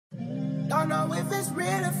Don't know if it's real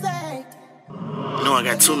or fake. No, I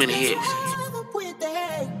got too many hits.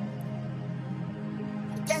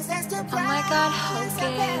 Oh my God,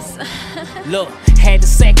 Hocus. Look, had the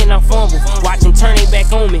second I fumble, watch them turn it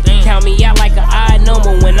back on me. Count me out like an odd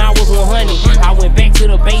number when I was 100. I went back to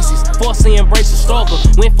the basics, forced to embrace the struggle.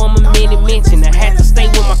 Went from a mini mention, I had to stay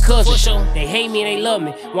with my cousin. They hate me, they love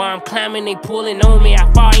me. While I'm climbing, they pulling on me.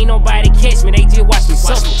 I fall, ain't nobody catch me, they just watch me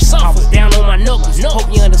suffer. I was down on my knuckles, hope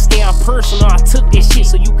you understand I'm personal. I took this shit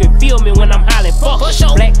so you can feel me when I'm hollering fuck.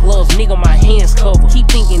 Black gloves, nigga, my hands covered. Keep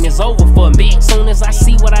thinking it's over for me. Soon as I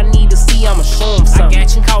see what I need to see, I'ma show them something. I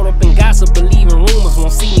got you caught up in gossip, believing rumors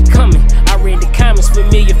won't see me coming. I read the comments,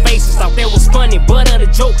 familiar faces, thought that was funny, but of the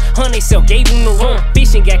joke, honey self gave him the run.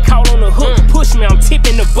 Fishing got caught on the hook, push me, I'm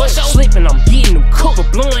tipping the boat. Slipping, I'm getting them cooked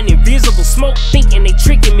for blowing invisible smoke. Thinking they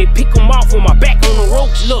tricking me, pick them off with my back on the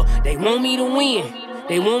ropes. Look, they want me to win,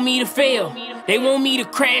 they want me to fail. They want me to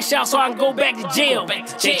crash out so I can go back to jail.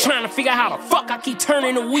 They trying to figure out how the fuck I keep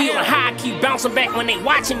turning the wheel and how I keep bouncing back when they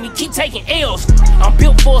watching me keep taking L's. I'm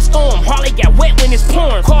built for a storm, Harley got wet when it's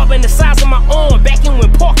pouring. Carving the size of my arm, back in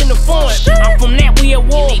when parking the foreign. I'm from that, we at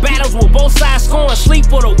war, battles with both sides scoring. Sleep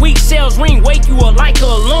for the weak, shells ring, wake you up like a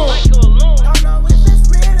alarm.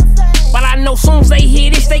 But I know soon as they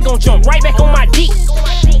hear this, they gon' jump right back on my dick.